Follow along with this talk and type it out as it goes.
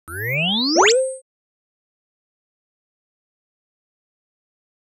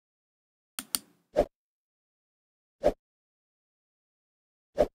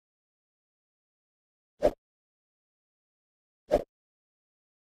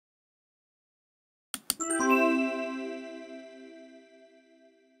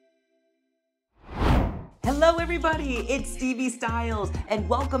Hello everybody, it's Stevie Styles, and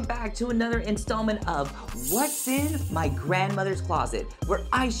welcome back to another installment of What's in My Grandmother's Closet, where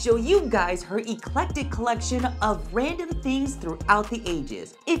I show you guys her eclectic collection of random things throughout the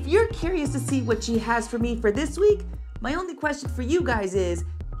ages. If you're curious to see what she has for me for this week, my only question for you guys is,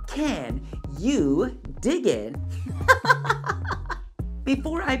 can you dig it?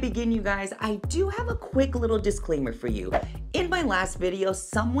 Before I begin, you guys, I do have a quick little disclaimer for you. In my last video,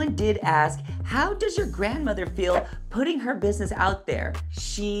 someone did ask, how does your grandmother feel putting her business out there?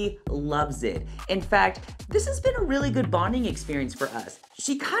 She loves it. In fact, this has been a really good bonding experience for us.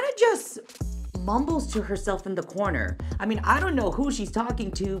 She kind of just mumbles to herself in the corner. I mean, I don't know who she's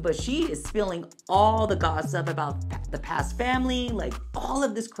talking to, but she is spilling all the gossip about the past family, like all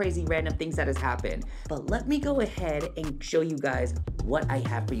of this crazy random things that has happened. But let me go ahead and show you guys what I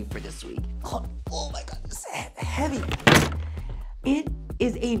have for you for this week. Oh my God, this is heavy. It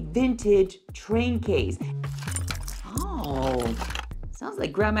is a vintage train case. Oh, sounds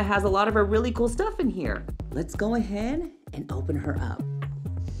like Grandma has a lot of her really cool stuff in here. Let's go ahead and open her up.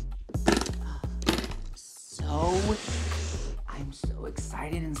 I'm so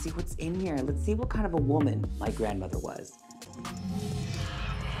excited and see what's in here. Let's see what kind of a woman my grandmother was.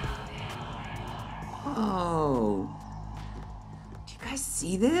 Oh, do you guys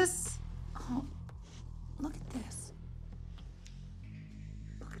see this? Oh, look at this.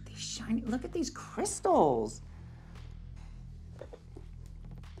 Look at these shiny, look at these crystals.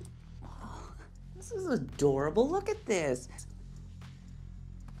 Oh, this is adorable. Look at this.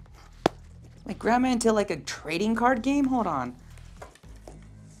 My grandma into like a trading card game? Hold on.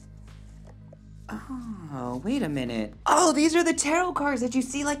 Oh, wait a minute. Oh, these are the tarot cards that you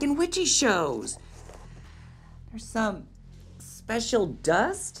see like in witchy shows. There's some special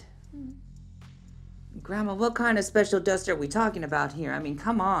dust? Grandma, what kind of special dust are we talking about here? I mean,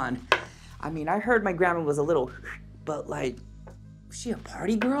 come on. I mean, I heard my grandma was a little, but like, was she a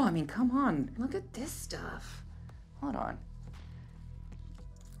party girl? I mean, come on. Look at this stuff. Hold on.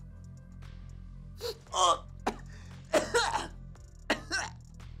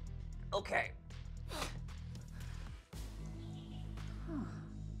 Okay.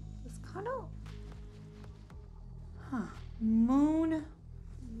 It's kind of, moon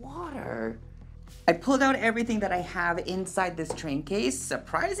water. I pulled out everything that I have inside this train case.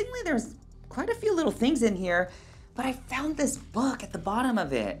 Surprisingly, there's quite a few little things in here, but I found this book at the bottom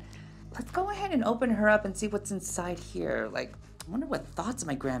of it. Let's go ahead and open her up and see what's inside here. Like, I wonder what thoughts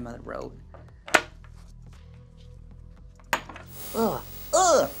my grandmother wrote. Ugh,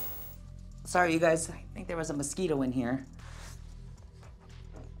 ugh. Sorry, you guys, I think there was a mosquito in here.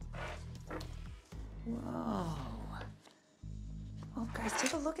 Whoa. Oh, guys,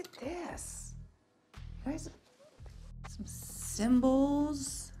 take a look at this. You guys, some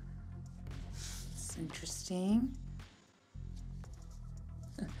symbols. It's interesting.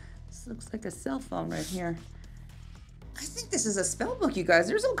 This looks like a cell phone right here. I think this is a spell book, you guys.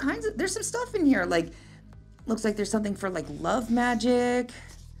 There's all kinds of, there's some stuff in here, like, looks like there's something for like love magic.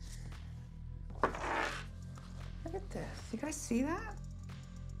 Look at this. You guys see that?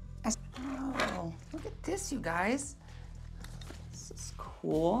 Oh, look at this, you guys. This is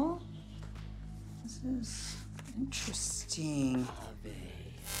cool. This is interesting.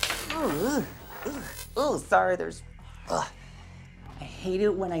 Oh, oh, sorry, there's, ugh. I hate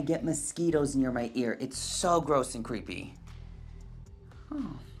it when I get mosquitoes near my ear. It's so gross and creepy.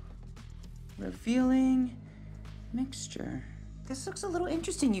 Oh, revealing mixture. This looks a little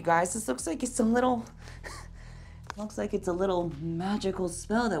interesting, you guys. This looks like it's a little, looks like it's a little magical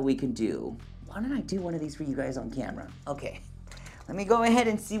spell that we can do. Why don't I do one of these for you guys on camera? Okay, let me go ahead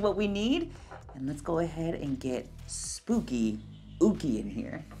and see what we need, and let's go ahead and get spooky ooky in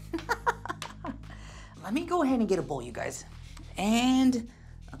here. Let me go ahead and get a bowl, you guys, and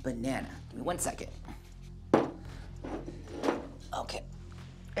a banana. Give me 1 second. Okay,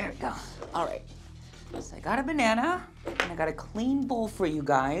 there we go. All right. So I got a banana, and I got a clean bowl for you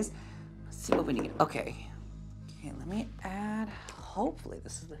guys. Let's see what we need. Okay, let me add, hopefully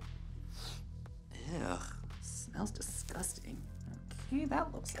this is the, ugh, smells disgusting. Okay,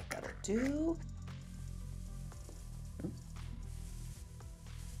 that looks like that'll do.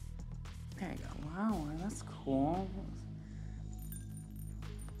 There you go, wow, that's cool.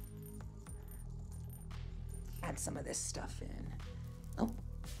 Add some of this stuff in. Oh.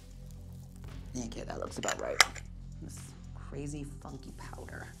 Okay, that looks about right. This crazy funky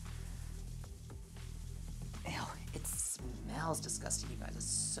powder. Ew, it smells disgusting, you guys. It's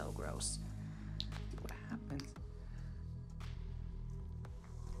so gross. What happens?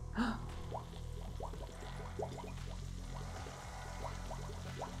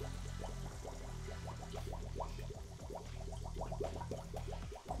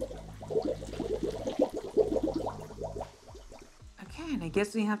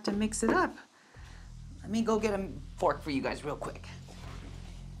 guess we have to mix it up. Let me go get a fork for you guys real quick.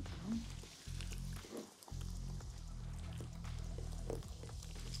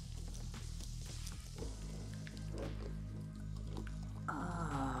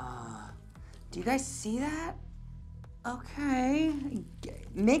 Do you guys see that? Okay,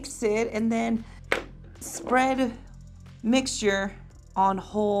 mix it and then spread mixture on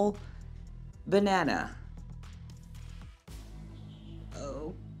whole banana.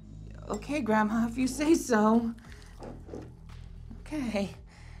 Oh, okay, Grandma, if you say so. Okay.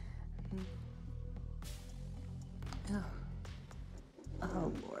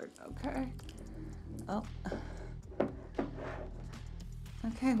 Oh, Lord, okay. Oh.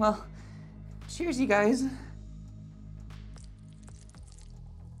 Okay, well, cheers, you guys.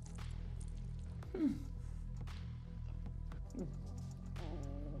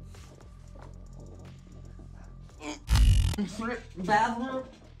 Bathroom?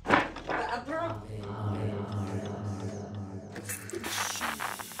 Bathroom?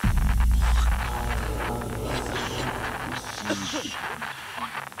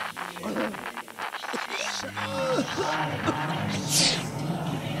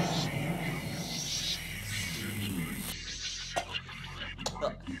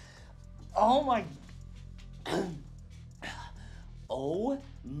 Oh my... Oh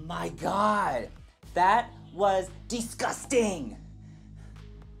my God. That was disgusting.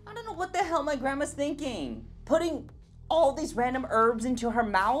 I don't know what the hell my grandma's thinking. Putting all these random herbs into her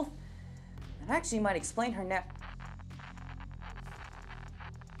mouth? That actually might explain her neck.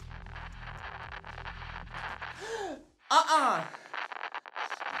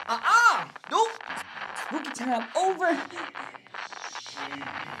 Nope. Spooky time over.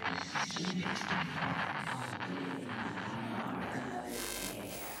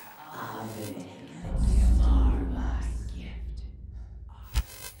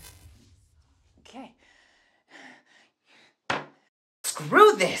 Okay.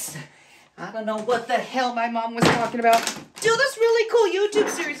 Screw this. I don't know what the hell my mom was talking about. Do this really cool YouTube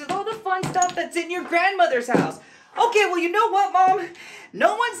series with all the fun stuff that's in your grandmother's house. Okay, well, you know what, Mom?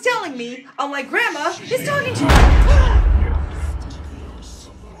 No one's telling me my grandma is talking to me.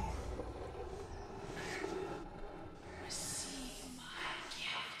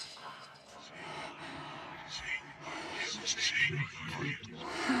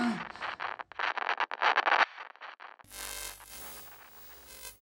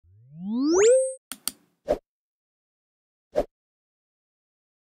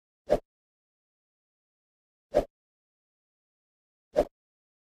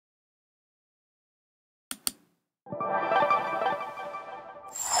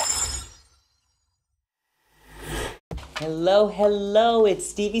 Hello, it's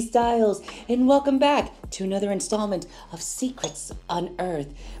Stevie Styles, and welcome back to another installment of Secrets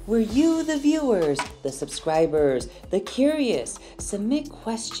Unearthed, where you, the viewers, the subscribers, the curious, submit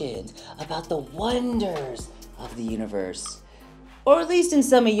questions about the wonders of the universe. Or at least in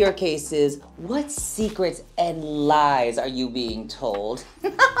some of your cases, what secrets and lies are you being told?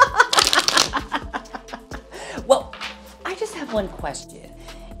 Well, I just have one question.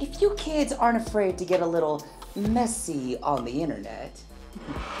 If you kids aren't afraid to get a little messy on the internet,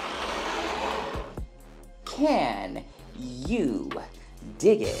 can you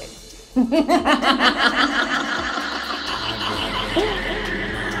dig it?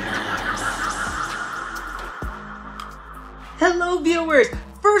 Hello viewers!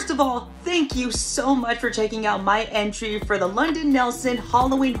 First of all, thank you so much for checking out my entry for the London Nelson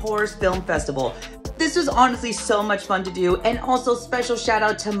Halloween Horror Film Festival. This was honestly so much fun to do, and also special shout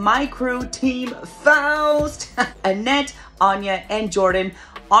out to my crew, Team Faust, Annette, Anya, and Jordan.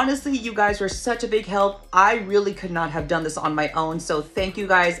 Honestly, you guys were such a big help. I really could not have done this on my own, so thank you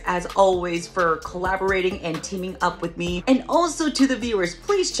guys as always for collaborating and teaming up with me. And also to the viewers,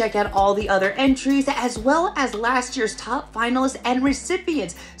 please check out all the other entries as well as last year's top finalists and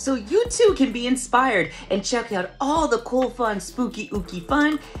recipients so you too can be inspired and check out all the cool, fun, spooky, ooky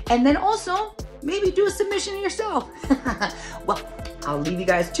fun, and then also maybe do a submission yourself. Well, I'll leave you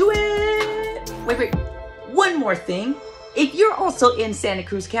guys to it. Wait, one more thing. If you're also in Santa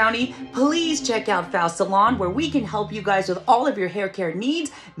Cruz County, please check out Faust Salon, where we can help you guys with all of your hair care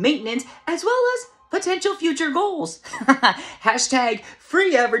needs, maintenance, as well as potential future goals. Hashtag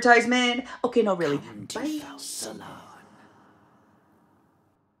free advertisement. Okay, no, really. Bye.